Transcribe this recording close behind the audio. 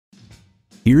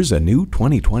Here's a new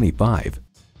 2025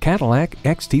 Cadillac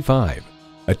XT5.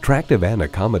 Attractive and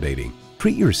accommodating,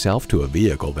 treat yourself to a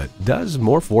vehicle that does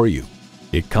more for you.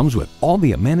 It comes with all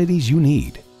the amenities you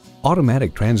need: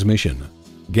 automatic transmission,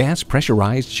 gas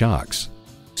pressurized shocks,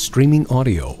 streaming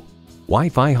audio,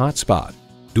 Wi-Fi hotspot,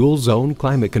 dual zone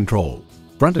climate control,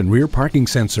 front and rear parking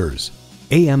sensors,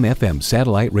 AM/FM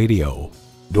satellite radio,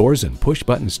 doors and push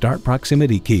button start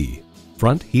proximity key,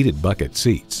 front heated bucket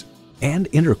seats,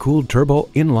 and intercooled turbo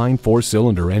inline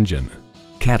 4-cylinder engine.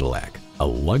 Cadillac, a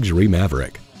luxury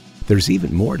maverick. There's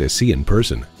even more to see in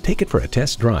person. Take it for a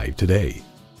test drive today.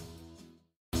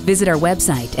 Visit our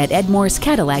website at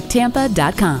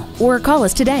edmorsecadillactampa.com or call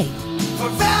us today. For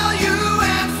value.